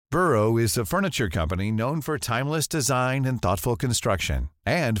Burrow is a furniture company known for timeless design and thoughtful construction,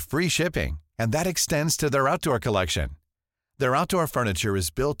 and free shipping, and that extends to their outdoor collection. Their outdoor furniture is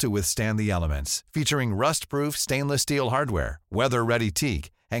built to withstand the elements, featuring rust-proof stainless steel hardware, weather-ready teak,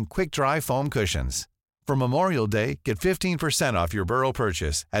 and quick-dry foam cushions. For Memorial Day, get 15% off your Burrow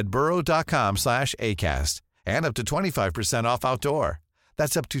purchase at burrow.com/ACAST and up to 25% off outdoor.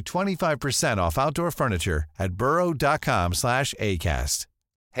 That's up to 25% off outdoor furniture at burrow.com/ACAST.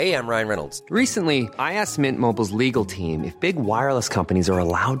 Hey, I'm Ryan Reynolds. Recently, I asked Mint Mobile's legal team if big wireless companies are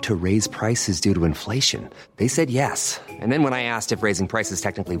allowed to raise prices due to inflation. They said yes. And then when I asked if raising prices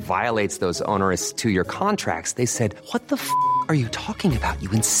technically violates those onerous two-year contracts, they said, "What the f*** are you talking about,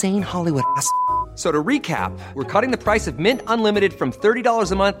 you insane Hollywood ass?" So to recap, we're cutting the price of Mint Unlimited from $30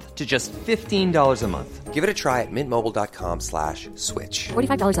 a month to just $15 a month. Give it a try at mintmobile.com/switch.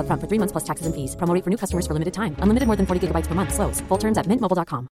 $45 up front for 3 months plus taxes and fees. Promo rate for new customers for limited time. Unlimited more than 40 gigabytes per month. Slows full terms at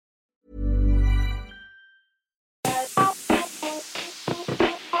mintmobile.com.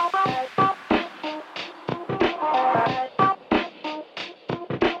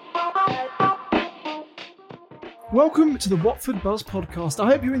 Welcome to the Watford Buzz podcast. I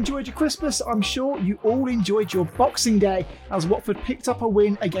hope you enjoyed your Christmas. I'm sure you all enjoyed your Boxing Day as Watford picked up a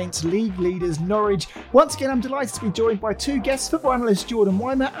win against league leaders Norwich. Once again, I'm delighted to be joined by two guests, football analyst Jordan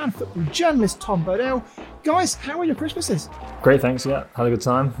Weimer and football journalist Tom Bodell. Guys, how are your Christmases? Great, thanks. Yeah, had a good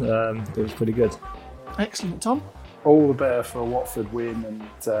time. It was pretty good. Excellent, Tom. All the better for a Watford win and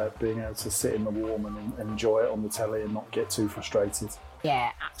being able to sit in the warm and enjoy it on the telly and not get too frustrated.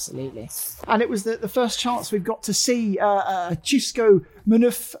 Yeah, absolutely. And it was the first chance we've got to see Xisco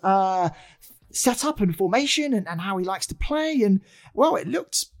Muñoz set up in formation and how he likes to play. And, well, it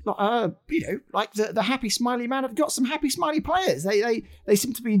looked like the happy, smiley man have got some happy, smiley players. They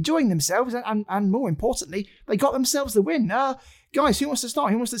seem to be enjoying themselves and more importantly, they got themselves the win. Guys, who wants to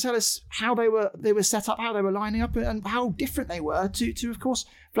start? Who wants to tell us how they were set up, how they were lining up and how different they were to of course,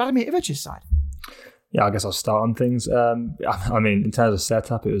 Vladimir Ivic's side? Yeah, I guess I'll start on things. I mean, in terms of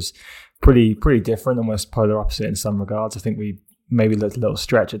setup, it was pretty different, almost polar opposite in some regards. I think we maybe looked a little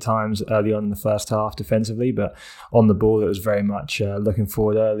stretch at times early on in the first half defensively, but on the ball it was very much looking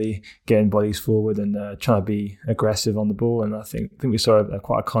forward early, getting bodies forward and trying to be aggressive on the ball. And I think we saw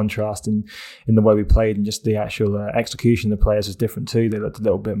quite a contrast in the way we played, and just the actual execution of the players was different too. They looked a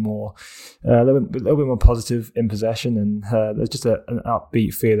little bit more positive in possession, and there's just an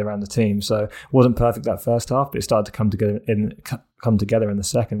upbeat feel around the team. So it wasn't perfect that first half, but it started to come together in the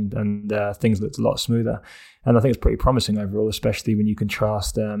second, and things looked a lot smoother. And I think it's pretty promising overall, especially when you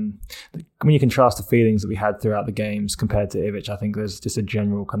contrast the feelings that we had throughout the games compared to Ivic. I think there's just a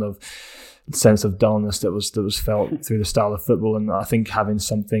general kind of sense of dullness that was felt through the style of football, and I think having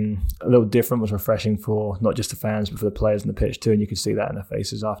something a little different was refreshing for not just the fans but for the players on the pitch too. And you could see that in their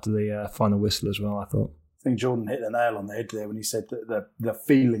faces after the final whistle as well, I thought. I think Jordan hit the nail on the head there when he said that the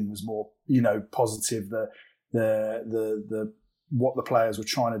feeling was more, positive. The what the players were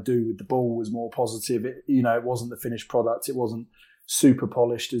trying to do with the ball was more positive. It wasn't the finished product. It wasn't super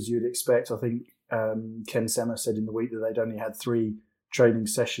polished as you'd expect. I think Ken Sema said in the week that they'd only had 3 training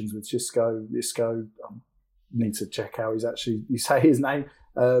sessions with Xisco. Need to check how you say his name.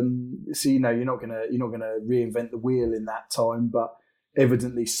 So you're not gonna reinvent the wheel in that time, but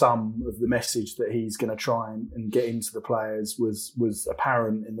evidently some of the message that he's going to try and get into the players was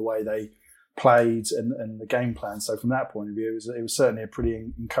apparent in the way they played and the game plan. So from that point of view, it was certainly a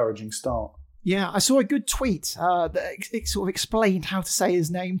pretty encouraging start. Yeah, I saw a good tweet that it sort of explained how to say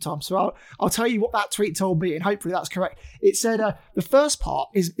his name, Tom. So I'll tell you what that tweet told me, and hopefully that's correct. It said the first part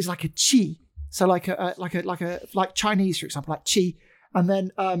is like a chi, so like Chinese, for example, like chi, and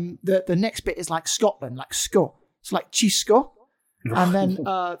then the next bit is like Scotland, like sko, so like Xisco, and then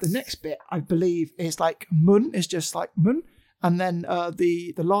the next bit I believe is like mun, is just like mun. And then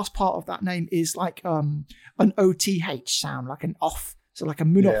the last part of that name is like an OTH sound, like an off, so like a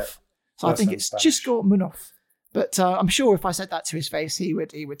Muñoz. Yeah, so I think it's Xisco Muñoz. But I'm sure if I said that to his face, he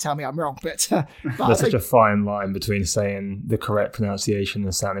would tell me I'm wrong. But there's such a fine line between saying the correct pronunciation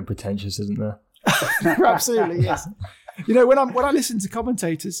and sounding pretentious, isn't there? Absolutely, yes. When I listen to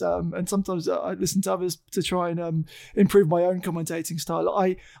commentators, and sometimes I listen to others to try and improve my own commentating style,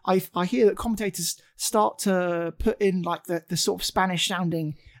 I hear that commentators start to put in like the sort of Spanish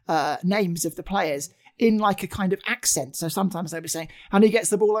sounding names of the players in like a kind of accent. So sometimes they'll be saying, and he gets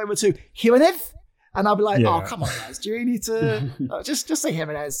the ball over to Jimenez, And I'll be like, oh, come on, guys. Do you really need to just say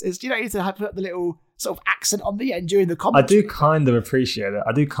Jimenez? Do you not need to put the little sort of accent on the end during the commentary? I do kind of appreciate it.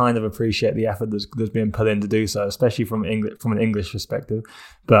 I do kind of appreciate the effort that's being put in to do so, especially from an English perspective.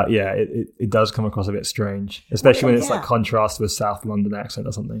 But yeah, it does come across a bit strange, especially when it's like contrast with South London accent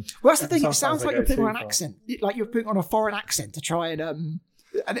or something. Well, that's the thing. It sounds like you're putting on an accent, like you're putting on a foreign accent to try and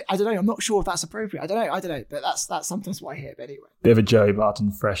I don't know. I'm not sure if that's appropriate. I don't know. But that's sometimes what I hear. But anyway, bit of a Joey Barton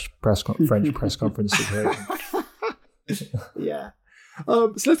French press conference situation. Yeah.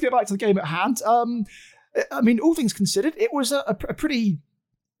 So let's get back to the game at hand. I mean, all things considered, it was a pretty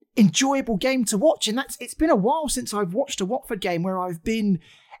enjoyable game to watch, and it's been a while since I've watched a Watford game where I've been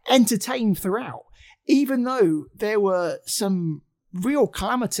entertained throughout, even though there were some real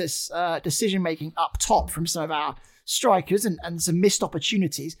calamitous decision making up top from some of our strikers and some missed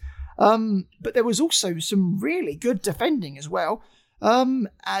opportunities. But there was also some really good defending as well.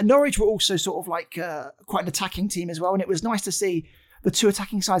 Norwich were also sort of like quite an attacking team as well, and it was nice to see the two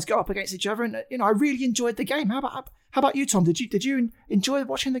attacking sides go up against each other. And I really enjoyed the game. How about you, Tom? Did you enjoy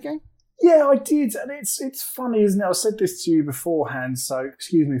watching the game? Yeah, I did, and it's funny, isn't it? I said this to you beforehand, so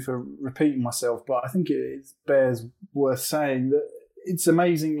excuse me for repeating myself, but I think it bears worth saying that it's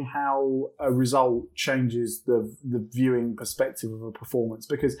amazing how a result changes the viewing perspective of a performance.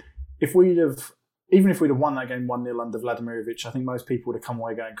 Because if we'd have won that game 1-0 under Vladimirovic, I think most people would have come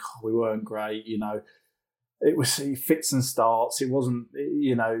away going, "God, we weren't great." It was fits and starts. It wasn't.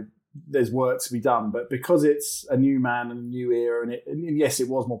 There's work to be done. But because it's a new man and a new era, and yes, it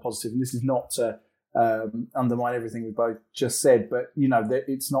was more positive. And this is not to undermine everything we both just said, but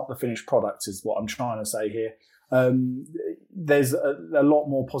it's not the finished product, is what I'm trying to say here. There's a lot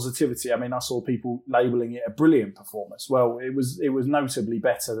more positivity. I mean, I saw people labelling it a brilliant performance. Well, it was notably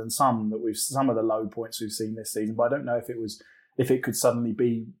better than some of the low points we've seen this season. But I don't know if it could suddenly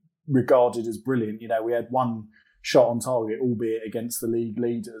be regarded as brilliant. We had one shot on target, albeit against the league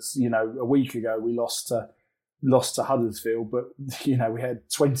leaders. A week ago we lost to Huddersfield, but we had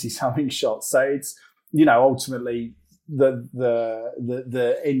 20-something shots. So it's ultimately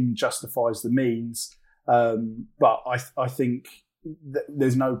the end justifies the means. But I think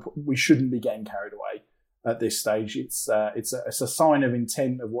we shouldn't be getting carried away at this stage. It's a sign of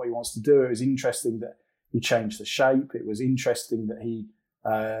intent of what he wants to do. It was interesting that he changed the shape. It was interesting that he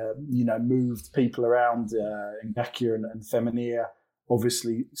moved people around, Ngakia and Femenir,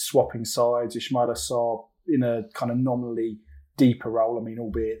 obviously swapping sides. Ismaila Sarr in a kind of nominally deeper role. I mean,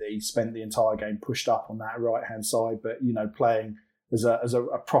 albeit that he spent the entire game pushed up on that right-hand side, but, playing as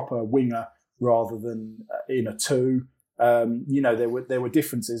a proper winger rather than in a two. There were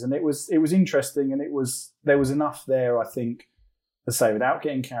differences, and it was interesting, and there was enough there, I think, to say, without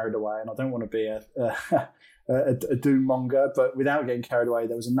getting carried away, and I don't want to be a doom monger, but without getting carried away,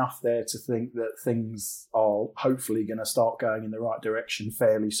 there was enough there to think that things are hopefully going to start going in the right direction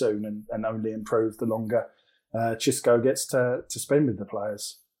fairly soon, and only improve the longer Xisco gets to spend with the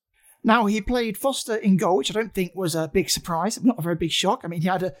players. Now, he played Foster in goal, which I don't think was a big surprise, not a very big shock. I mean, he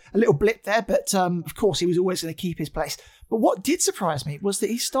had a little blip there, but of course he was always going to keep his place. But what did surprise me was that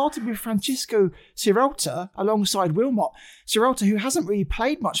he started with Francisco Ciralta alongside Wilmot. Ciralta, who hasn't really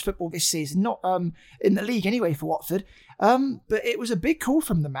played much football this season, not in the league anyway for Watford. But it was a big call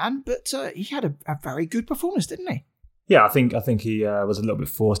from the man, but he had a very good performance, didn't he? Yeah, I think he was a little bit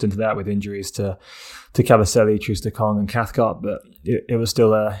forced into that with injuries to Cabaselli, Troost-Ekong and Cathcart, but it was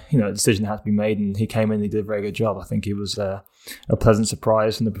still a decision that had to be made, and he came in and he did a very good job. I think he was a pleasant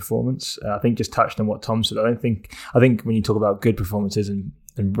surprise from the performance. I think just touched on what Tom said. I think when you talk about good performances and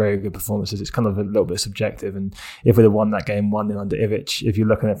very good performances, it's kind of a little bit subjective. And if we'd have won that game 1-0 under Ivic, if you're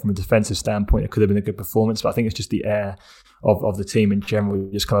looking at it from a defensive standpoint, it could have been a good performance. But I think it's just the air of the team in general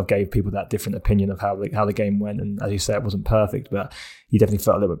just kind of gave people that different opinion of how the game went. And as you say, it wasn't perfect, but you definitely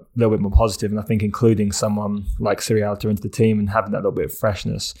felt a little bit more positive. And I think including someone like Ciralta into the team and having that little bit of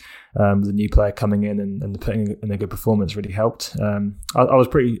freshness, the new player coming in and putting in a good performance really helped. I was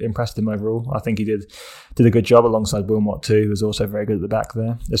pretty impressed with him overall. I think he did a good job alongside Wilmot too, who was also very good at the back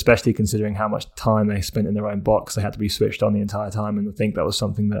there, especially considering how much time they spent in their own box. They had to be switched on the entire time, and I think that was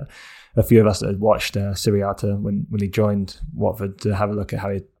something that a few of us that had watched Ciralta when he joined Watford to have a look at how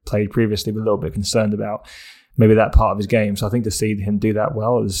he played previously were a little bit concerned about maybe that part of his game. So I think to see him do that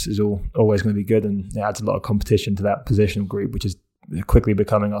well is always going to be good, and it adds a lot of competition to that position group, which is quickly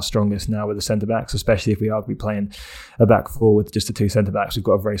becoming our strongest now with the centre-backs, especially if we are going to be playing a back four with just the two centre-backs. We've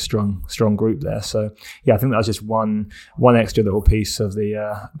got a very strong group there. So yeah, I think that was just one extra little piece of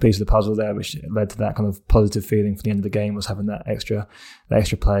the puzzle there, which led to that kind of positive feeling for the end of the game, was having that extra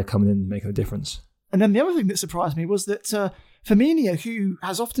player coming in and making a difference. And then the other thing that surprised me was that Firmino, who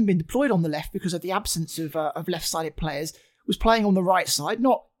has often been deployed on the left because of the absence of left-sided players, was playing on the right side.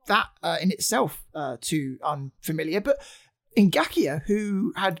 Not that in itself too unfamiliar, but Ngakia,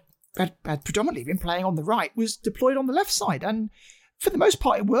 who had predominantly been playing on the right, was deployed on the left side. And for the most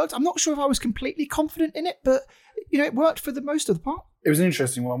part, it worked. I'm not sure if I was completely confident in it, but it worked for the most of the part. It was an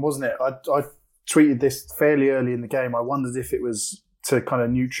interesting one, wasn't it? I tweeted this fairly early in the game. I wondered if it was to kind of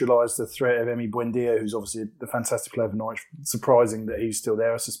neutralise the threat of Emi Buendia, who's obviously the fantastic player for Norwich. Surprising that he's still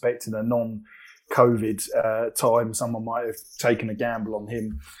there. I suspect in a non-COVID time, someone might have taken a gamble on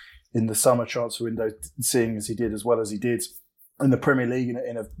him in the summer transfer window, seeing as he did as well as he did in the Premier League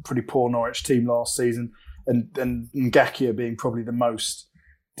in a pretty poor Norwich team last season. And Ngakia being probably the most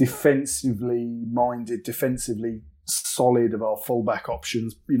defensively minded, defensively solid of our fullback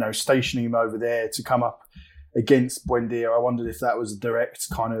options, stationing him over there to come up against Buendia. I wondered if that was a direct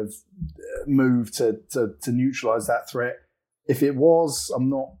kind of move to neutralise that threat. If it was, I'm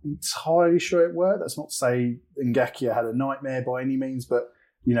not entirely sure it worked. That's not to say Ngakia had a nightmare by any means, but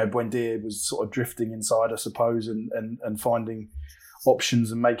Buendia was sort of drifting inside, I suppose, and finding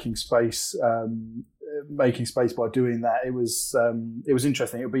options and making space by doing that. It was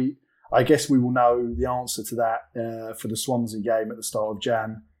interesting. I guess we will know the answer to that for the Swansea game at the start of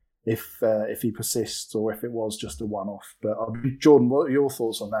Jan, if he persists or if it was just a one-off. But Jordan, what are your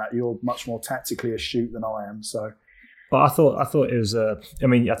thoughts on that? You're much more tactically astute than I am, so. But I thought it was. I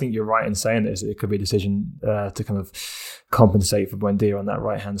think you're right in saying this. It could be a decision to kind of compensate for Buendia on that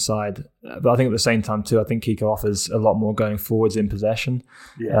right hand side. But I think at the same time too, I think Kiko offers a lot more going forwards in possession.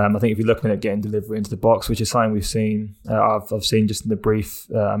 Yeah. I think if you're looking at getting delivery into the box, which is something we've seen, I've seen just in the brief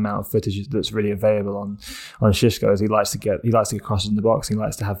amount of footage that's really available on Šeško, is he likes to get crosses in the box. He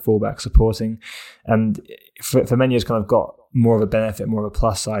likes to have fullback supporting, and Firmino's kind of got more of a benefit, more of a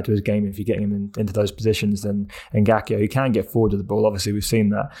plus side to his game if you're getting him into those positions than Ngakia, who can get forward with the ball. Obviously, we've seen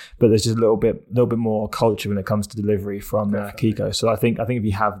that, but there's just a little bit more culture when it comes to delivery from Kiko. So I think if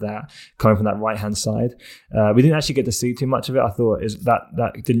you have that coming from that right hand side, we didn't actually get to see too much of it. I thought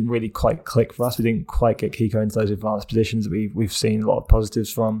that didn't really quite click for us. We didn't quite get Kiko into those advanced positions that we've seen a lot of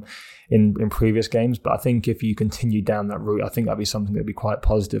positives from in previous games. But I think if you continue down that route, I think that'd be something that'd be quite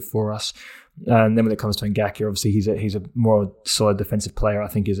positive for us. And then when it comes to Ngakia, obviously he's a more solid defensive player. I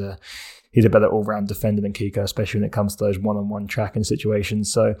think he's a better all-round defender than Kiko, especially when it comes to those one-on-one tracking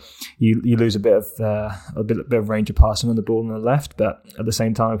situations. So you lose a bit of range of passing on the ball on the left, but at the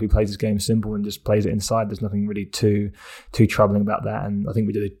same time, if he plays his game simple and just plays it inside, there's nothing really too troubling about that. And I think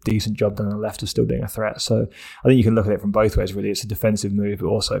we did a decent job down on the left of still being a threat. So I think you can look at it from both ways. Really, it's a defensive move, but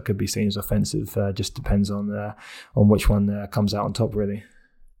also it could be seen as offensive. Just depends on which one comes out on top, really.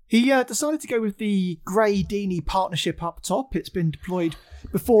 He decided to go with the Gray-Deeney partnership up top. It's been deployed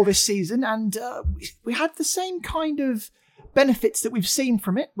before this season, and we had the same kind of benefits that we've seen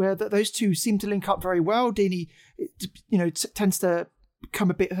from it, where those two seem to link up very well. Deeney, tends to come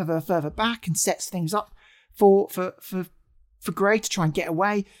a bit further back and sets things up for Gray to try and get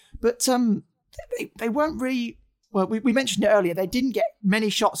away. But they weren't really. Well, we mentioned it earlier. They didn't get many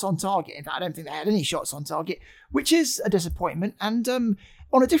shots on target. In fact, I don't think they had any shots on target, which is a disappointment. And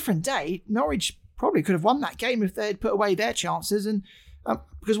on a different day, Norwich probably could have won that game if they had put away their chances. And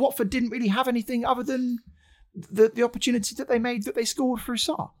because Watford didn't really have anything other than the opportunity that they made that they scored through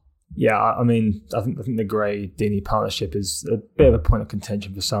Sarr. Yeah, I think the Gray-Deeney partnership is a bit of a point of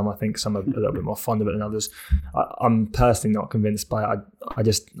contention for some. I think some are a little bit more fond of it than others. I'm personally not convinced by it. I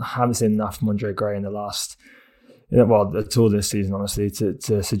just haven't seen enough from Andre Gray in the last. At all this season, honestly,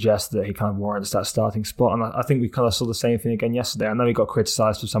 to suggest that he kind of warrants that starting spot. And I think we kind of saw the same thing again yesterday. I know he got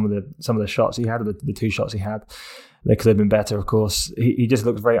criticised for some of the shots he had, or the two shots he had. They could have been better, of course. He just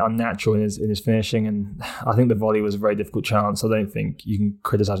looked very unnatural in his finishing, and I think the volley was a very difficult chance. I don't think you can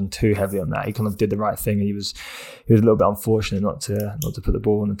criticise him too heavily on that. He kind of did the right thing, and he was a little bit unfortunate not to put the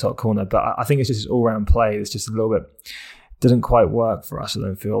ball in the top corner. But I think it's just his all-round play. It's just a little bit. Doesn't quite work for us. I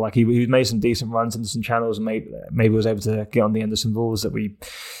don't feel like he made some decent runs into some channels, and maybe was able to get on the end of some balls that we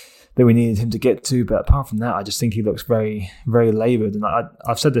needed him to get to. But apart from that, I just think he looks very, very laboured. And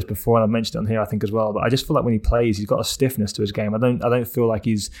I've said this before, and I've mentioned it on here, I think, as well. But I just feel like when he plays, he's got a stiffness to his game. I don't feel like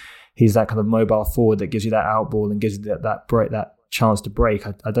he's that kind of mobile forward that gives you that out ball and gives you that break, that chance to break.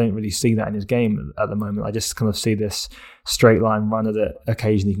 I don't really see that in his game at the moment. I just kind of see this straight line runner that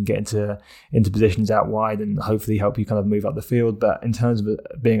occasionally can get into positions out wide and hopefully help you kind of move up the field. But in terms of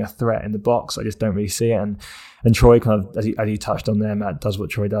being a threat in the box, I just don't really see it. And Troy kind of, as you touched on there, Matt, does what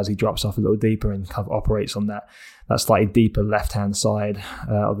Troy does. He drops off a little deeper and kind of operates on that slightly deeper left-hand side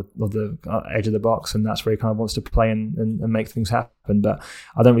of the edge of the box, and that's where he kind of wants to play and make things happen. But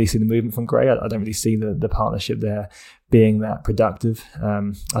I don't really see the movement from Gray. I don't really see the partnership there being that productive.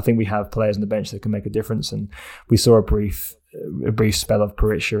 I think we have players on the bench that can make a difference, and we saw a brief spell of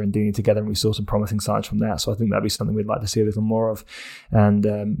Parisha and Dini together, and we saw some promising signs from that. So I think that'd be something we'd like to see a little more of, and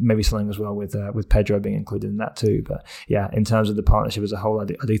maybe something as well with Pedro being included in that too. But yeah, in terms of the partnership as a whole, I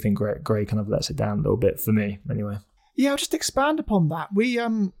do think Gray kind of lets it down a little bit for me, anyway. Yeah, I'll just expand upon that.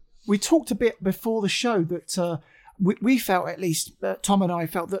 We talked a bit before the show that we felt, at least Tom and I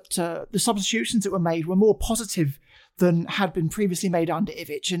felt, that the substitutions that were made were more positive than had been previously made under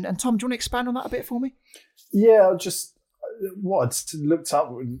Ivic. And Tom, do you want to expand on that a bit for me? Yeah, just what I'd looked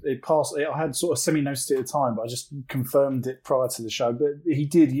up, it passed. I had sort of semi-noticed it at the time, but I just confirmed it prior to the show. But he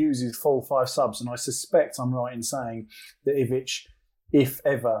did use his full 5 subs, and I suspect I'm right in saying that Ivic, if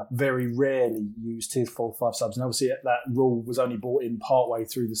ever, very rarely used his full 5 subs. And obviously that rule was only brought in partway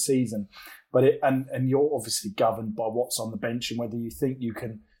through the season. But and you're obviously governed by what's on the bench and whether you think you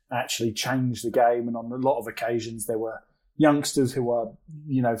can actually change the game. And on a lot of occasions there were youngsters who were,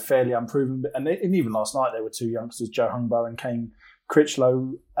 fairly unproven. And even last night there were 2 youngsters, Joe Hungbo and Kane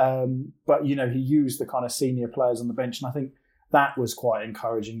Critchlow. But, he used the kind of senior players on the bench. And I think that was quite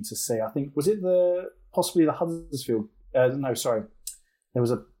encouraging to see. I think, was it possibly the Huddersfield? There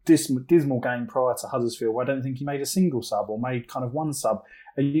was a dismal game prior to Huddersfield where I don't think he made a single sub or made kind of 1 sub.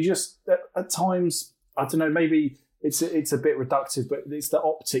 And you just, at times, I don't know, maybe it's a bit reductive, but it's the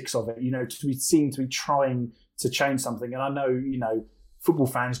optics of it. We seem to be trying to change something. And I know, football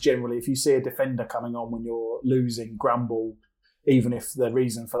fans generally, if you see a defender coming on when you're losing, grumble, even if the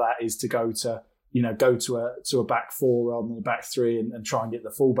reason for that is to go to a back 4 rather than a back 3 and try and get the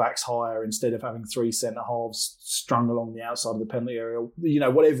fullbacks higher instead of having 3 centre halves strung along the outside of the penalty area,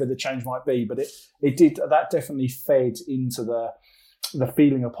 whatever the change might be. But that definitely fed into the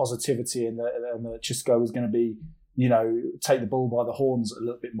feeling of positivity and that Xisco was going to be, take the ball by the horns a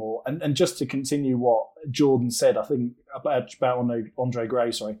little bit more. And just to continue what Jordan said, I think about Andre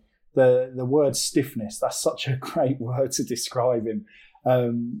Gray, the word stiffness, that's such a great word to describe him.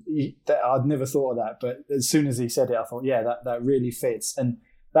 I'd never thought of that, but as soon as he said it, I thought, yeah, that really fits. And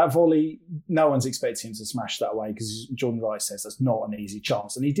that volley, no one's expecting him to smash that away because Jordan Wright says that's not an easy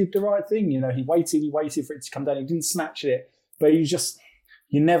chance. And he did the right thing. He waited for it to come down. He didn't snatch it, but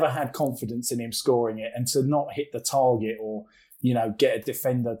you never had confidence in him scoring it, and to not hit the target or, get a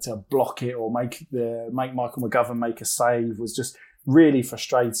defender to block it or make Michael McGovern make a save was just really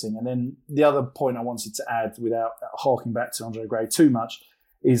frustrating. And then the other point I wanted to add, without harking back to Andre Gray too much,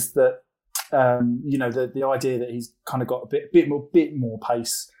 is that the idea that he's kind of got a bit more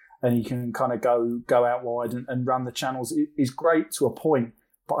pace and he can kind of go out wide and run the channels is great to a point.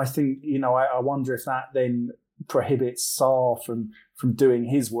 But I think I wonder if that then prohibits Sarr from doing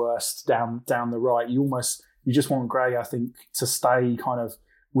his worst down the right. You just want Gray, I think, to stay kind of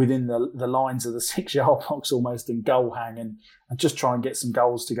within the lines of the 6-yard box almost and goal hang and just try and get some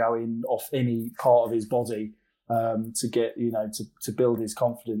goals to go in off any part of his body to get, to build his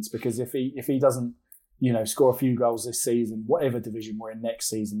confidence. Because if he doesn't, score a few goals this season, whatever division we're in next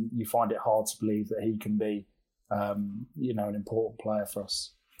season, you find it hard to believe that he can be, an important player for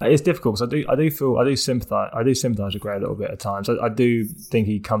us. It's difficult because I do sympathise with Gray a little bit at times. I do think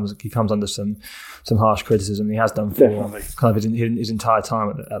he comes under some harsh criticism. He has done for kind of his entire time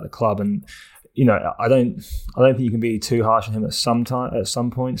at the club, and I don't think you can be too harsh on him at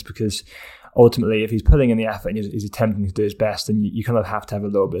some points, because ultimately, if he's putting in the effort and he's attempting to do his best, then you kind of have to have a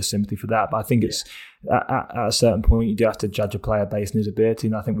little bit of sympathy for that. But I think it's at a certain point you do have to judge a player based on his ability.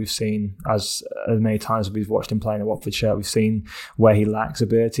 And I think we've seen, as many times as we've watched him play in a Watford shirt, we've seen where he lacks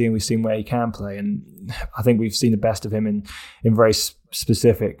ability and we've seen where he can play. And I think we've seen the best of him in very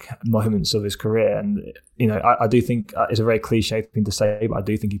specific moments of his career. And I do think it's a very cliche thing to say, but I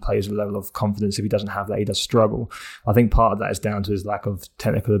do think he plays with a level of confidence. If he doesn't have that, he does struggle. I think part of that is down to his lack of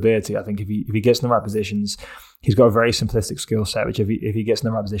technical ability. I think if he gets in the right positions, he's got a very simplistic skill set, which if he gets in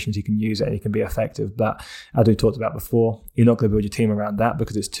the right positions, he can use it and he can be effective. But as we talked about before, you're not going to build your team around that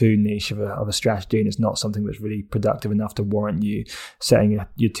because it's too niche of a strategy, and it's not something that's really productive enough to warrant you setting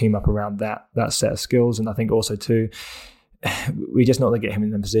your team up around that set of skills. And I think also too, we just not to get him in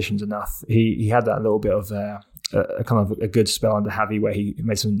the positions enough. He had that little bit of a kind of a good spell under Javi where he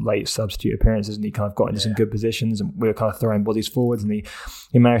made some late substitute appearances and he kind of got into some good positions and we were kind of throwing bodies forwards and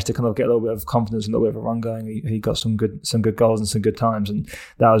he managed to kind of get a little bit of confidence and a little bit of a run going. He got some good goals and some good times, and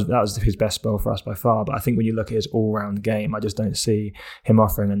that was his best spell for us by far. But I think when you look at his all-round game, I just don't see him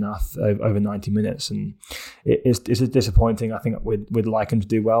offering enough over 90 minutes, and it's disappointing. I think we'd like him to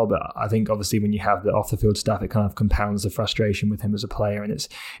do well, but I think obviously when you have the off-the-field stuff, it kind of compounds the frustration with him as a player, and it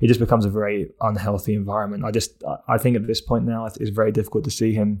just becomes a very unhealthy environment. I think at this point now, it's very difficult to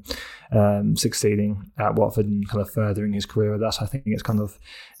see him succeeding at Watford and kind of furthering his career with us. I think it's kind of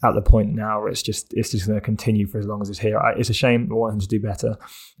at the point now where it's just going to continue for as long as he's here. It's a shame. I want him to do better,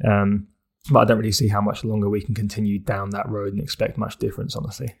 but I don't really see how much longer we can continue down that road and expect much difference,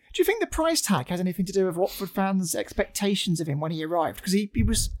 honestly. Do you think the price tag has anything to do with Watford fans' expectations of him when he arrived? Because he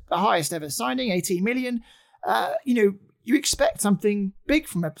was the highest ever signing, 18 million. You expect something big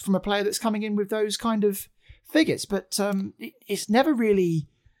from a player that's coming in with those kind of figures, but it's never really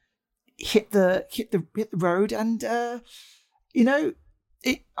hit the road, and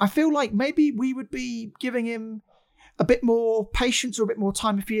I feel like maybe we would be giving him a bit more patience or a bit more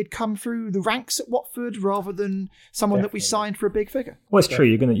time if he had come through the ranks at Watford rather than someone that we signed for a big figure. Well, it's true.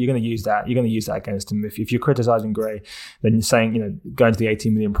 You're going to use that. You're going to use that against him. If you're criticising Gray, then you're saying going to the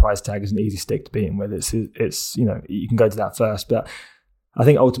 18 million price tag is an easy stick to beat him with. It's you can go to that first, but I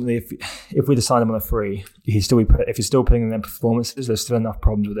think ultimately, if we'd have signed him on a free, if he's still putting in their performances, there's still enough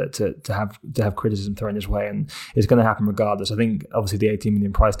problems with it to have criticism thrown his way, and it's going to happen regardless. I think obviously the 18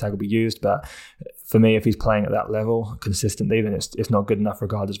 million price tag will be used, but for me, if he's playing at that level consistently, then it's not good enough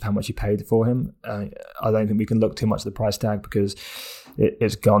regardless of how much you paid for him. I don't think we can look too much at the price tag because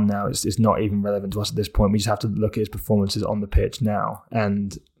it's gone now. It's not even relevant to us at this point. We just have to look at his performances on the pitch now,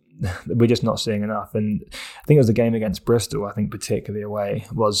 and we're just not seeing enough. And I think it was the game against Bristol, I think particularly away,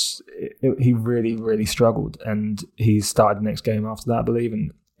 he really, really struggled, and he started the next game after that, I believe,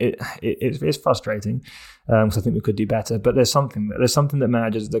 and it's frustrating because I think we could do better. But there's something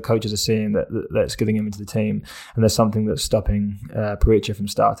that coaches are seeing that's getting him into the team, and there's something that's stopping Perica from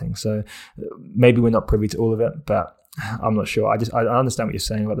starting. So maybe we're not privy to all of it, but I'm not sure. I understand what you're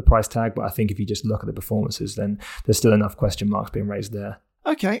saying about the price tag, but I think if you just look at the performances, then there's still enough question marks being raised there.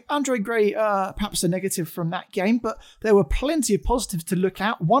 Okay, Andre Gray, perhaps a negative from that game, but there were plenty of positives to look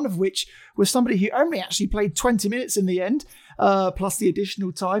at, one of which was somebody who only actually played 20 minutes in the end, plus the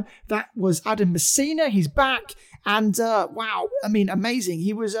additional time. That was Adam Messina. He's back, and wow, I mean, amazing.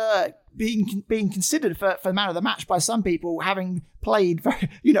 He was being considered for man of the match by some people, having played very,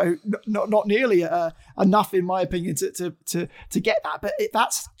 not nearly enough, in my opinion, to get that. But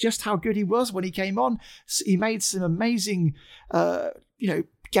that's just how good he was when he came on. He made some amazing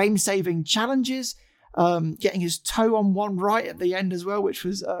game-saving challenges, getting his toe on one right at the end as well, which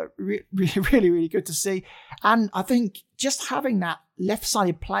was really, really good to see. And I think just having that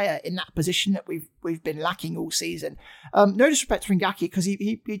left-sided player in that position that we've been lacking all season. No disrespect to Ngaki, because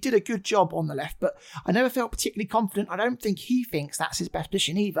he did a good job on the left, but I never felt particularly confident. I don't think he thinks that's his best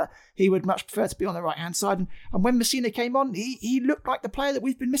position either. He would much prefer to be on the right-hand side. And when Messina came on, he looked like the player that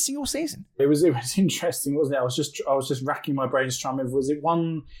we've been missing all season. It was interesting, wasn't it? I was just racking my brains trying to remember, was it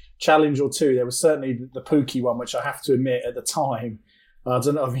one challenge or two? There was certainly the Pookie one, which I have to admit at the time, I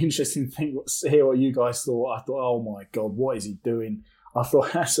don't know, it'd be interesting to hear what you guys thought. I thought, oh my God, what is he doing? I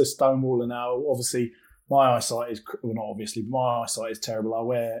thought, that's a stonewaller now. Obviously, my eyesight is, well, not obviously, but my eyesight is terrible. I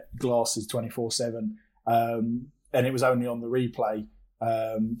wear glasses 24/7, and it was only on the replay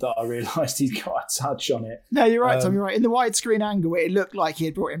that I realised he'd got a touch on it. No, you're right, Tom, you're right. In the widescreen angle, it looked like he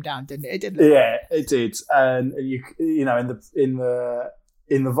had brought him down, didn't it? It did. It did. And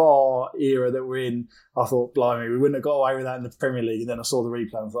in the VAR era that we're in, I thought, blimey, we wouldn't have got away with that in the Premier League. And then I saw the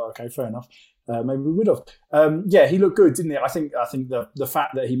replay and I thought, okay, fair enough. Maybe we would have. He looked good, didn't he? I think the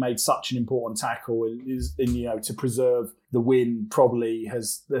fact that he made such an important tackle to preserve the win probably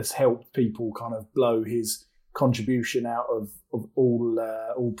has helped people kind of blow his contribution out of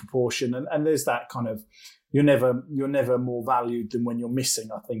all proportion. And there's that kind of, you're never more valued than when you're missing,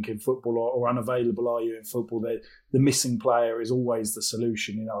 I think, in football, or unavailable are you in football. The missing player is always the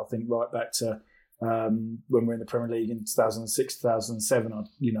solution. I think right back to when we were in the Premier League in 2006, 2007,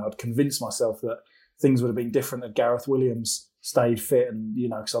 I'd convinced myself that things would have been different if Gareth Williams stayed fit, and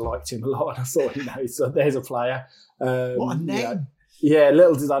because I liked him a lot, and I thought, so there's a player. What a name!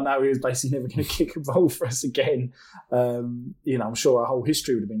 Little did I know he was basically never going to kick a ball for us again. I'm sure our whole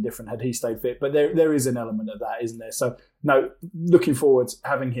history would have been different had he stayed fit. But there is an element of that, isn't there? So, no, looking forward,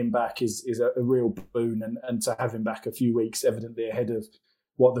 having him back is a real boon, and to have him back a few weeks, evidently ahead of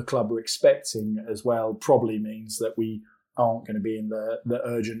what the club were expecting as well, probably means that we aren't going to be in the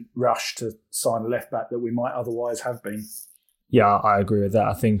urgent rush to sign a left back that we might otherwise have been. Yeah, I agree with that.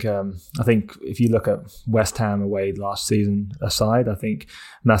 I think if you look at West Ham away last season aside, I think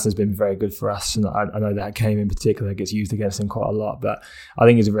Massen's been very good for us, and I know that game in particular gets used against him quite a lot. But I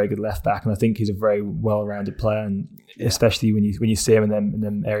think he's a very good left back, and I think he's a very well-rounded player. And especially when you see him in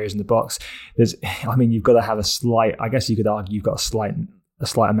them areas in the box, you've got to have a slight. I guess you could argue you've got a slight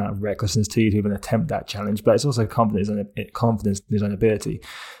amount of recklessness to you to even attempt that challenge, but it's also confidence in his own ability.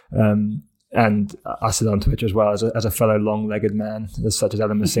 And I said on Twitter as well, as a fellow long-legged man, such as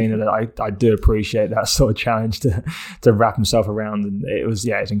Adam Messina, that I do appreciate that sort of challenge to wrap himself around. And it's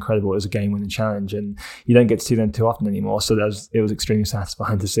incredible. It was a game-winning challenge, and you don't get to see them too often anymore. So it was extremely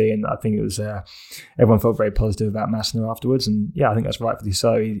satisfying to see, and I think it was everyone felt very positive about Massena afterwards. And I think that's rightfully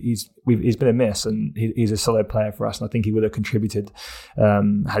so. He's been a miss, and he's a solid player for us, and I think he would have contributed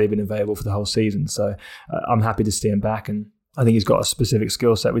had he been available for the whole season. So I'm happy to see him back, and I think he's got a specific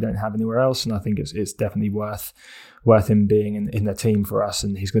skill set we don't have anywhere else, and I think it's definitely worth him being in the team for us,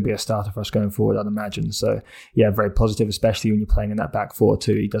 and he's going to be a starter for us going forward, I'd imagine. So very positive, especially when you're playing in that back four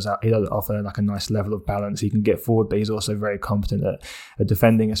too. He does offer like a nice level of balance. He can get forward, but he's also very competent at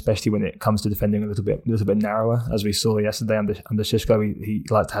defending, especially when it comes to defending a little bit narrower, as we saw yesterday under Šeško. He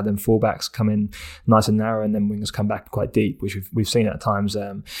liked to have them fullbacks come in nice and narrow, and then wingers come back quite deep, which we've seen at times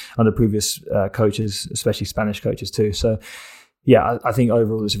under previous coaches, especially Spanish coaches too. So I think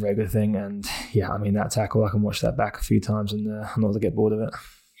overall it's a very good thing. And that tackle, I can watch that back a few times and I'm not going to get bored of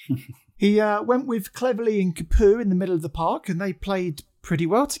it. He went with Cleverley and Capoue in the middle of the park, and they played pretty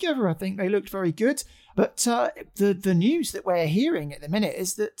well together. I think they looked very good. But the news that we're hearing at the minute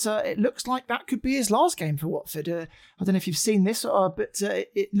is that it looks like that could be his last game for Watford. I don't know if you've seen this, but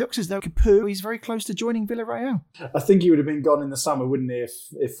it looks as though Capoue is very close to joining Villarreal. I think he would have been gone in the summer, wouldn't he,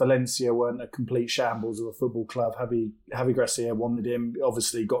 if Valencia weren't a complete shambles of a football club. Javi Gracia wanted him,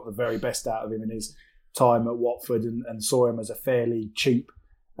 obviously got the very best out of him in his time at Watford, and saw him as a fairly cheap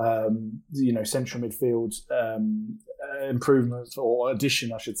central midfield improvement or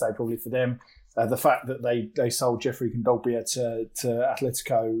addition, I should say, probably for them. The fact that they sold Jeffrey Kondogbia to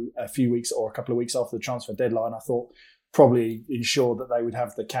Atletico a couple of weeks after the transfer deadline, I thought probably ensured that they would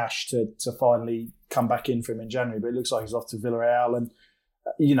have the cash to finally come back in for him in January. But it looks like he's off to Villarreal, and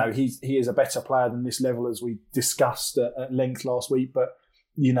he is a better player than this level, as we discussed at length last week. But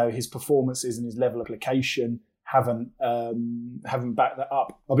his performances and his level of application haven't backed that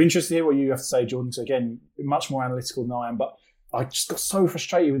up. I'll be interested to hear what you have to say, Jordan. So again, much more analytical than I am, but I just got so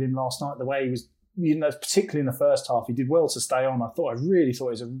frustrated with him last night, the way he was, particularly in the first half. He did well to stay on. I really thought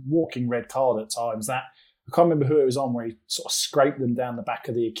it was a walking red card at times. That I can't remember who it was on, where he sort of scraped them down the back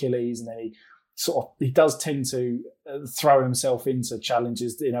of the Achilles, and then he does tend to throw himself into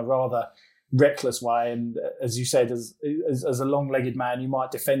challenges in a rather reckless way. And as you said, as a long-legged man, you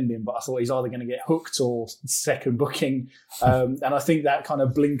might defend him, but I thought he's either going to get hooked or second booking. And I think that kind of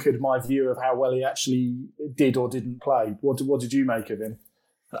blinkered my view of how well he actually did or didn't play. What did you make of him?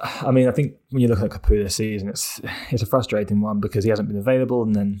 I mean, I think when you look at Capoue this season, it's a frustrating one because he hasn't been available,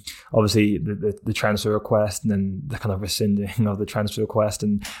 and then obviously the transfer request, and then the kind of rescinding of the transfer request,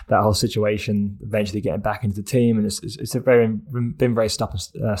 and that whole situation eventually getting back into the team, and it's been very stop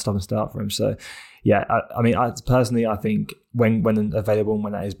and start for him. So I personally think when available and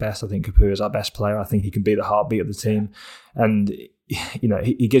when at his best, I think Capoue is our best player. I think he can be the heartbeat of the team, and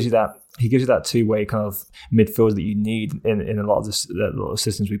he gives you that two-way kind of midfield that you need in a lot of the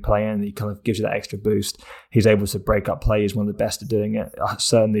systems we play in. He kind of gives you that extra boost. He's able to break up play. He's one of the best at doing it.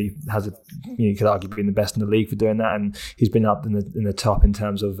 Certainly you could argue being the best in the league for doing that, and he's been up in the top in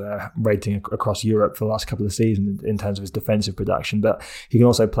terms of rating across Europe for the last couple of seasons in terms of his defensive production. But he can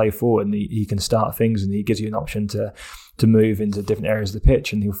also play forward, and he can start things, and he gives you an option to move into different areas of the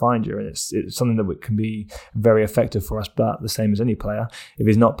pitch, and he'll find you. And it's something that can be very effective for us. But the same as any player, if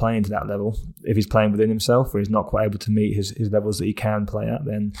he's not playing to that level, if he's playing within himself, or he's not quite able to meet his levels that he can play at,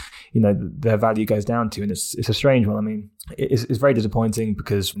 then their value goes down to you. And it's a strange one. I mean, it's very disappointing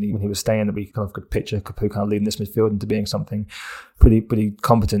because when he was staying, that we kind of could picture Capoue kind of leading this midfield into being something pretty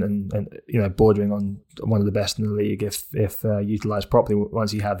competent and bordering on one of the best in the league if utilised properly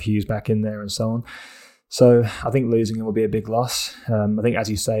once you have Hughes back in there and so on. So I think losing him will be a big loss. I think, as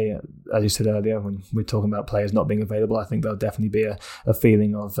you said earlier, when we're talking about players not being available, I think there'll definitely be a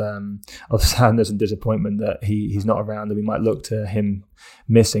feeling of sadness and disappointment that he's not around, and we might look to him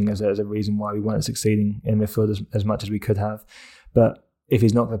missing as a reason why we weren't succeeding in midfield as much as we could have. But if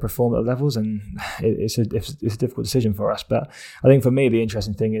he's not going to perform at the levels, then it's a difficult decision for us. But I think for me, the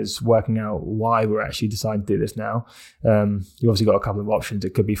interesting thing is working out why we're actually deciding to do this now. You've obviously got a couple of options.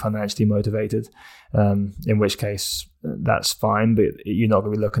 It could be financially motivated, in which case that's fine, but you're not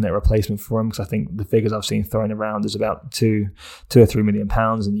going to be looking at a replacement for him, because I think the figures I've seen thrown around is about £2 or £3 million,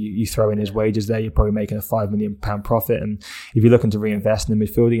 and you throw in his wages there, you're probably making a £5 million profit. And if you're looking to reinvest in a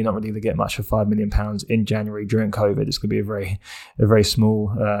midfielder, you're not really going to get much for £5 million in January during COVID. It's going to be a very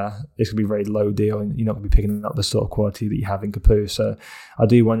small, it's going to be a very low deal, and you're not going to be picking up the sort of quality that you have in Capoue. So I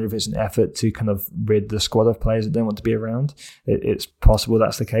do wonder if it's an effort to kind of rid the squad of players that don't want to be around. It's possible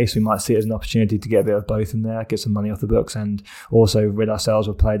that's the case. We might see it as an opportunity to get a bit of both in there, get some money off the books, and also rid ourselves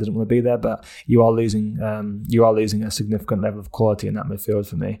of a player who doesn't want to be there. But you are losing a significant level of quality in that midfield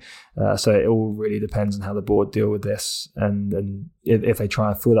for me. So it all really depends on how the board deal with this, and if they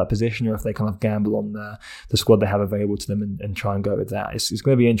try and fill that position, or if they kind of gamble on the squad they have available to them and try and go with that. It's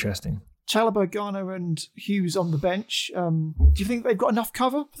going to be interesting. Chalobah, Garner and Hughes on the bench. Do you think they've got enough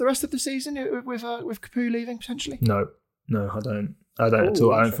cover for the rest of the season with Capoue leaving potentially? No, I don't. I don't at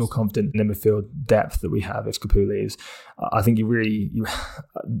all. I don't feel confident in the midfield depth that we have if Capoue leaves. I think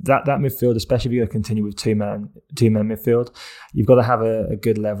that midfield, especially if you're going to continue with two-man midfield, you've got to have a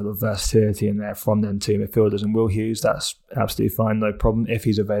good level of versatility in there from them two midfielders. And Will Hughes, that's absolutely fine, no problem if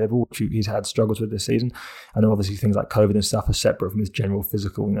he's available, which he's had struggles with this season. I know obviously things like COVID and stuff are separate from his general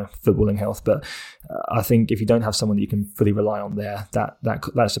physical, footballing health. But I think if you don't have someone that you can fully rely on there,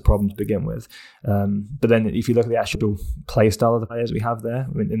 that's a problem to begin with. But then if you look at the actual play style of the players we have there,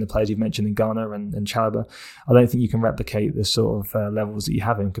 in the players you've mentioned in Ghana and Chalobah, I don't think you can replicate the sort of levels that you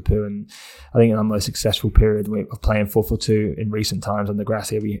have in Capoue. And I think in our most successful period of playing 4-4-2 in recent times under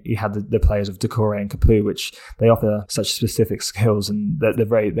Gracia, we had the players of Decore and Capoue, which they offer such specific skills, and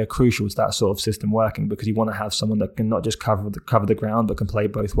they're crucial to that sort of system working, because you want to have someone that can not just cover the ground but can play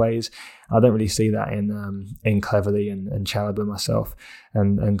both ways. I don't really see that in Cleverley and Chalobah myself,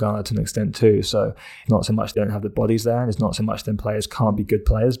 and Ghana to an extent too. So it's not so much they don't have the bodies there, and it's not so much them players can't be good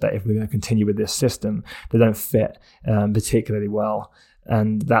players, but if we're going to continue with this system, they don't fit particularly well.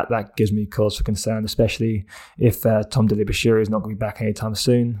 And that gives me cause for concern, especially if Tom Delibashiri is not going to be back anytime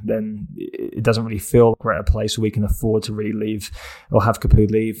soon. Then it doesn't really feel like we're at a place where we can afford to really leave or have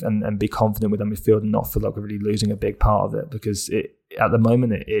Capoue leave and be confident with our midfield and not feel like we're really losing a big part of it, because at the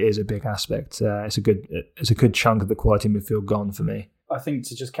moment it is a big aspect. It's a good chunk of the quality midfield gone for me. I think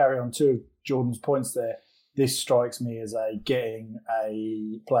to just carry on to Jordan's points there, this strikes me as getting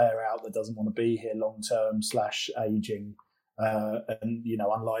a player out that doesn't want to be here long term / aging. And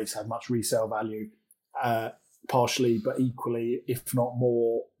unlikely to have much resale value, partially, but equally, if not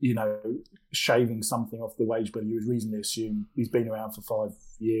more, shaving something off the wage bill. You would reasonably assume he's been around for 5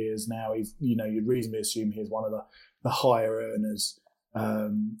 years now. You'd reasonably assume he's one of the higher earners.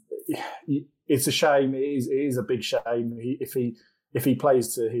 It's a shame. It is a big shame. If he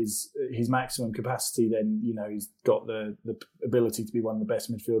plays to his maximum capacity, then he's got the ability to be one of the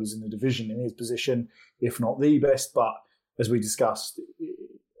best midfielders in the division in his position, if not the best. But as we discussed,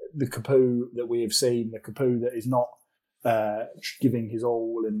 the Capoue that we have seen, the Capoue that is not giving his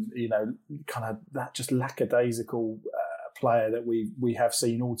all, and kind of that just lackadaisical player that we have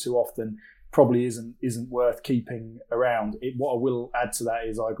seen all too often, probably isn't worth keeping around. What I will add to that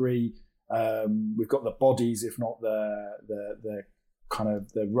is I agree. We've got the bodies, if not the kind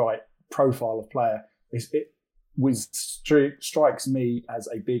of the right profile of player. Strikes me as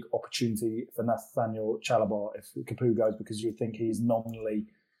a big opportunity for Nathaniel Chalobah if Capoue goes, because you would think he's nominally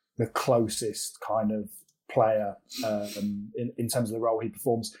the closest kind of player in terms of the role he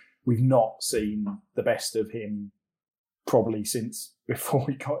performs. We've not seen the best of him probably since before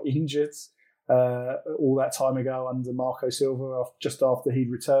he got injured all that time ago under Marco Silva, just after he'd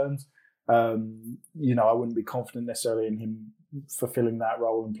returned. I wouldn't be confident necessarily in him fulfilling that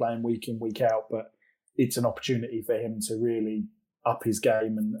role and playing week in, week out, but it's an opportunity for him to really up his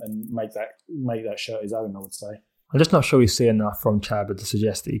game and make that shirt his own, I would say. I'm just not sure we see enough from Chalobah to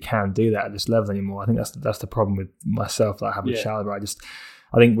suggest that he can do that at this level anymore. I think that's the problem with myself that I have with Chalobah.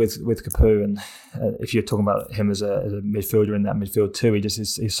 I think with Capoue, and if you're talking about him as a midfielder in that midfield too,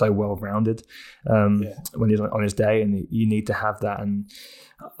 he's so well rounded when he's on his day, and you need to have that. And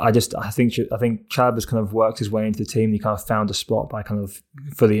I think Chalobah's kind of worked his way into the team. He kind of found a spot by kind of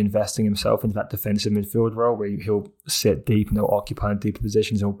fully investing himself into that defensive midfield role, where he'll sit deep and he'll occupy deeper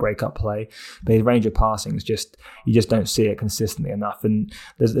positions and he'll break up play. But his range of passing is you just don't see it consistently enough. And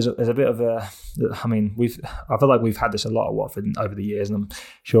there's a bit of I feel like we've had this a lot at Watford over the years, and I'm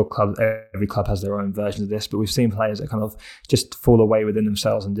sure every club has their own version of this. But we've seen players that kind of just fall away within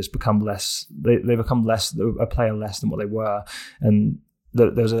themselves and just become less. They become a player less than what they were. And there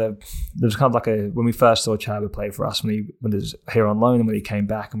was kind of like when we first saw Chalobah play for us when he was here on loan and when he came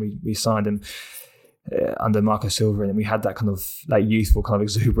back and we signed him, under Marco Silva, and we had that kind of that youthful kind of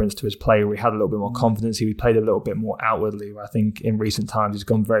exuberance to his play. We had a little bit more confidence. He played a little bit more outwardly. Where I think in recent times he's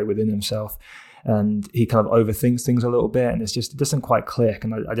gone very within himself, and he kind of overthinks things a little bit, and it doesn't quite click.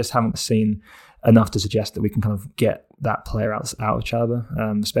 And I just haven't seen enough to suggest that we can kind of get that player out of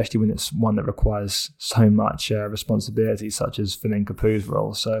Chalobah, especially when it's one that requires so much responsibility, such as filling Capoue's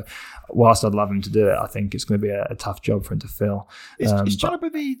role. So whilst I'd love him to do it, I think it's going to be a tough job for him to fill. Is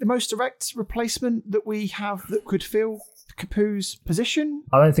Chalobah the most direct replacement that we have that could fill Capoue's position?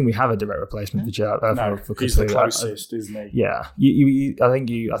 I don't think we have a direct replacement for Chalobah. No, he's the closest, isn't he? Yeah, I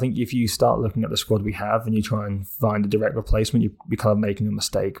think if you start looking at the squad we have and you try and find a direct replacement, you're kind of making a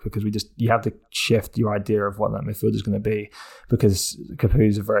mistake, because you have to shift your idea of what that midfield is going to be, because Capoue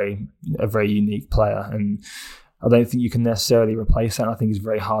is a very unique player, and I don't think you can necessarily replace that. I think it's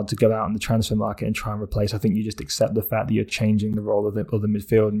very hard to go out in the transfer market and try and replace. I think you just accept the fact that you're changing the role of the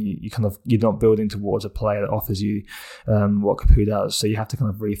midfield, and you're not building towards a player that offers you what Capoue does. So you have to kind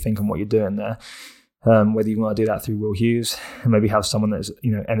of rethink on what you're doing there. Whether you want to do that through Will Hughes, and maybe have someone that's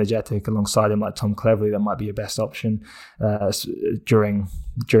energetic alongside him, like Tom Cleverley, that might be your best option during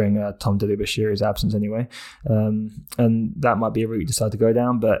Tom Dele-Bashiri's absence anyway, and that might be a route you decide to go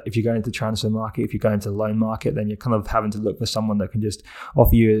down. But if you're going to the transfer market, if you're going to the loan market, then you're kind of having to look for someone that can just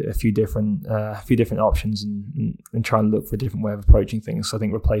offer you a few different options and try and look for a different way of approaching things. So I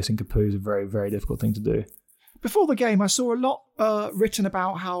think replacing Capoue is a very, very difficult thing to do. Before the game, I saw a lot written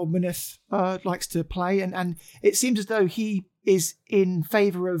about how Muñoz likes to play, and it seems as though he is in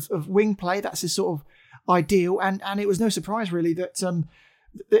favour of wing play. That's his sort of ideal, and it was no surprise really that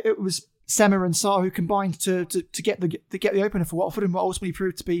it was Sema and Sarr who combined to get the opener for Watford, and what ultimately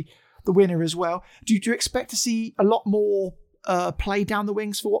proved to be the winner as well. Do you expect to see a lot more play down the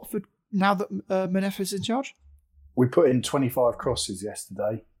wings for Watford now that Muñoz is in charge? We put in 25 crosses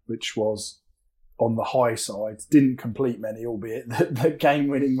yesterday, which was on the high side. Didn't complete many, albeit the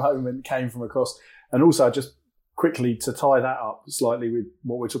game-winning moment came from a cross. And also, just quickly to tie that up slightly with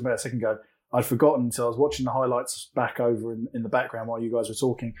what we were talking about a second ago, I'd forgotten until I was watching the highlights back over in the background while you guys were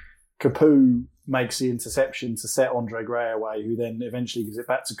talking. Capoue makes the interception to set Andre Gray away, who then eventually gives it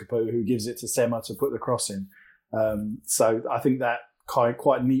back to Capoue, who gives it to Sema to put the cross in. So I think that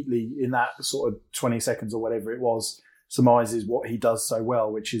quite neatly, in that sort of 20 seconds or whatever it was, surmises what he does so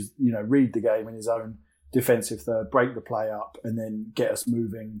well, which is, read the game in his own defensive third, break the play up, and then get us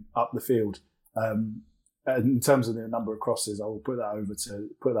moving up the field. In terms of the number of crosses, I will put that over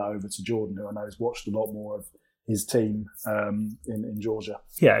to Jordan, who I know has watched a lot more of his team in Georgia.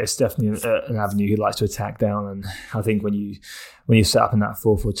 Yeah, it's definitely an avenue he likes to attack down, and I think when you set up in that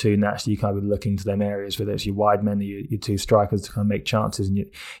 4-4-2, naturally you kind of be looking to them areas, whether it's your wide men or your two strikers, to kind of make chances, and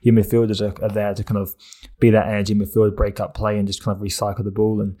your midfielders are there to kind of be that energy midfield, break up play, and just kind of recycle the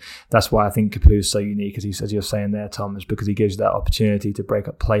ball. And that's why I think Capoue is so unique, as you're saying there, Tom, is because he gives that opportunity to break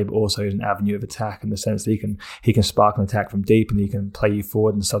up play, but also is an avenue of attack in the sense that he can spark an attack from deep, and he can play you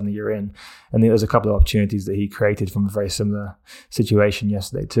forward, and suddenly you're in. And there's a couple of opportunities that he created from a very similar situation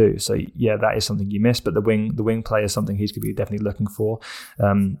yesterday too. So yeah, that is something you missed. But the wing play is something he's going to be definitely looking for.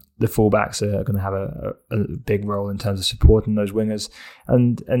 The fullbacks are going to have a big role in terms of supporting those wingers,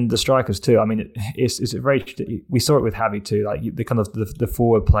 and the strikers too. I mean, it's a very, we saw it with Javi too. Like the kind of the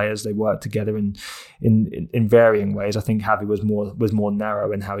forward players, they work together in varying ways. I think Javi was more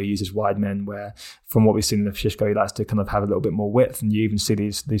narrow in how he uses wide men, where from what we've seen in the Shishko, he likes to kind of have a little bit more width, and you even see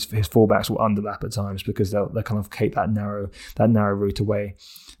his fullbacks will underlap at times because they'll kind of take that narrow route away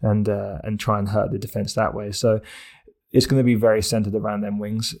and try and hurt the defence that way. So it's going to be very centred around them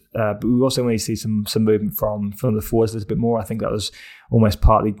wings, but we also want to see some movement from the forwards a little bit more. I think that was almost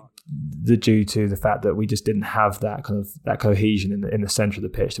partly due to the fact that we just didn't have that kind of that cohesion in the centre of the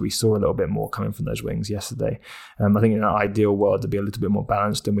pitch that we saw a little bit more coming from those wings yesterday. I think in an ideal world to be a little bit more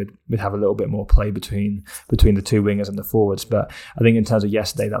balanced, and we'd have a little bit more play between the two wingers and the forwards. But I think in terms of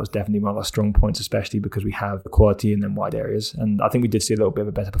yesterday, that was definitely one of our strong points, especially because we have the quality in them wide areas. And I think we did see a little bit of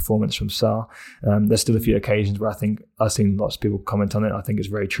a better performance from Sarr. There's still a few occasions where I think I've seen lots of people comment on it. I think it's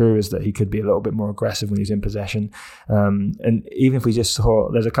very true, is that he could be a little bit more aggressive when he's in possession. And even if we just saw,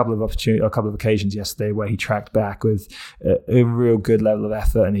 there's a couple of occasions yesterday where he tracked back with a real good level of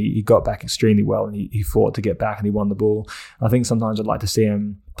effort, and he got back extremely well, and he fought to get back, and he won the ball. I think sometimes I'd like to see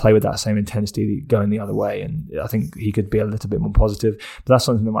him play with that same intensity going the other way, and I think he could be a little bit more positive, but that's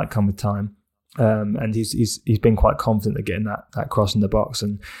something that might come with time. And he's been quite confident at getting that cross in the box,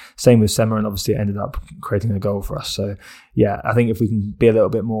 and same with Sema, and obviously it ended up creating a goal for us. So yeah, I think if we can be a little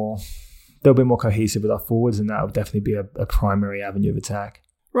bit more cohesive with our forwards, and that would definitely be a primary avenue of attack.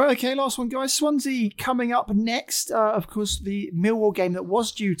 Right, okay, last one, guys. Swansea coming up next. Of course, the Millwall game that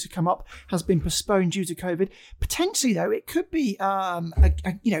was due to come up has been postponed due to COVID. Potentially, though, it could be sort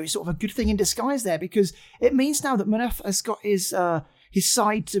of a good thing in disguise there, because it means now that Muñoz has got his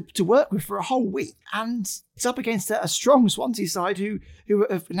side to work with for a whole week, and it's up against a strong Swansea side who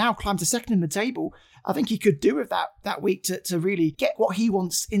have now climbed to second in the table. I think he could do with that week to really get what he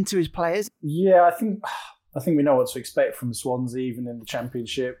wants into his players. Yeah, I think we know what to expect from Swansea, even in the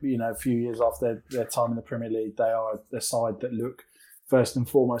Championship. A few years after their time in the Premier League, they are a side that look first and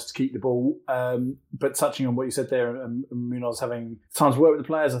foremost to keep the ball. But touching on what you said there, and Muñoz having time to work with the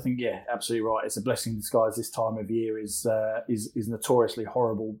players, I think, yeah, absolutely right. It's a blessing in disguise. This time of year is notoriously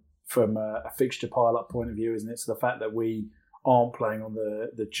horrible from a fixture pile-up point of view, isn't it? So the fact that we aren't playing on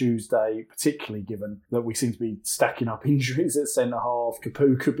the Tuesday, particularly given that we seem to be stacking up injuries at centre-half.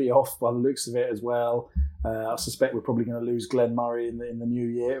 Capoue could be off by the looks of it as well. I suspect we're probably going to lose Glenn Murray in the new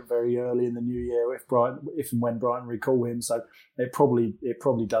year, very early in the new year, if and when Brighton recall him. So it probably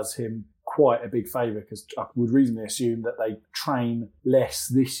does him quite a big favour, because I would reasonably assume that they train less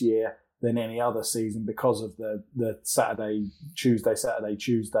this year than any other season because of the Saturday, Tuesday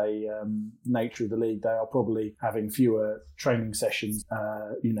nature of the league. They are probably having fewer training sessions,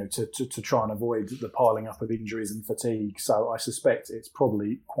 to try and avoid the piling up of injuries and fatigue. So I suspect it's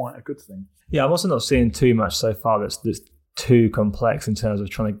probably quite a good thing. Yeah, I'm also not seeing too much so far that's too complex in terms of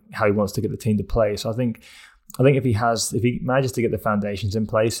how he wants to get the team to play. So I think if he manages to get the foundations in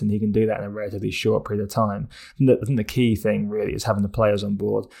place, and he can do that in a relatively short period of time, I think the key thing really is having the players on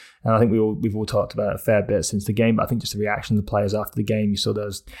board. And I think we've all talked about it a fair bit since the game, but I think just the reaction of the players after the game, you saw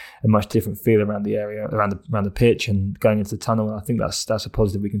there's a much different feel around the area, around the pitch and going into the tunnel. And I think that's a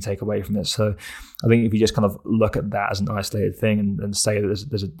positive we can take away from it. So I think if you just kind of look at that as an isolated thing and say that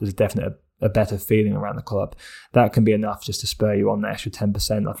there's a definite a better feeling around the club, that can be enough just to spur you on the extra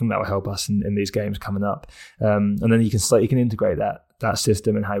 10%. I think that will help us in these games coming up. And then you can integrate that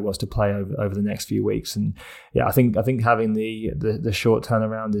system and how he wants to play over the next few weeks. And yeah, I think having the short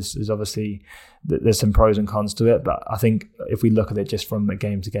turnaround is obviously, there's some pros and cons to it. But I think if we look at it just from a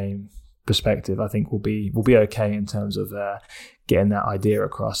game to game perspective, I think we'll be okay in terms of getting that idea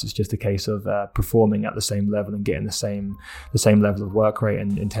across. It's just a case of performing at the same level and getting the same level of work rate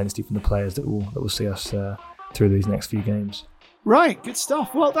and intensity from the players that will see us through these next few games. Right, good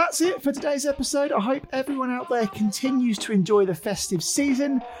stuff. Well, that's it for today's episode. I hope everyone out there continues to enjoy the festive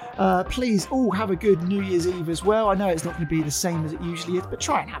season. Please all have a good New Year's Eve as well. I know it's not going to be the same as it usually is, but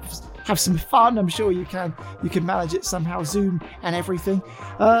try and have some fun. I'm sure you can manage it somehow, Zoom and everything.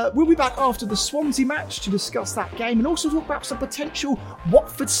 We'll be back after the Swansea match to discuss that game and also talk about some potential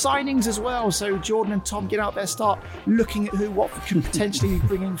Watford signings as well. So Jordan and Tom, get out there, start looking at who Watford could potentially be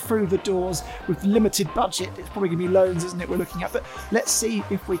bringing through the doors with limited budget. It's probably going to be loans, isn't it, we're looking at? But let's see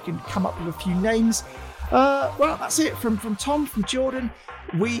if we can come up with a few names. Well, that's it from Tom, from Jordan.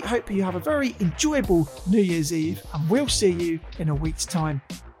 We hope you have a very enjoyable New Year's Eve, and we'll see you in a week's time.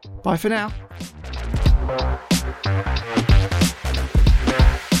 Bye for now.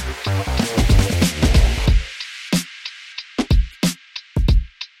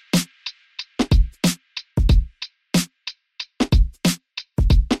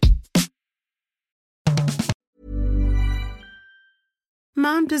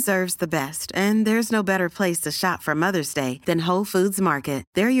 Mom deserves the best, and there's no better place to shop for Mother's Day than Whole Foods Market.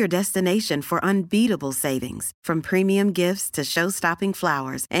 They're your destination for unbeatable savings, from premium gifts to show-stopping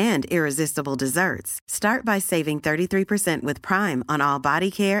flowers and irresistible desserts. Start by saving 33% with Prime on all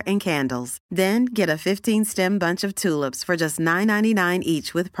body care and candles. Then get a 15-stem bunch of tulips for just $9.99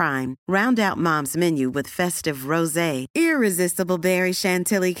 each with Prime. Round out Mom's menu with festive rosé, irresistible berry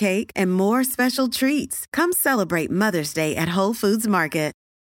chantilly cake, and more special treats. Come celebrate Mother's Day at Whole Foods Market.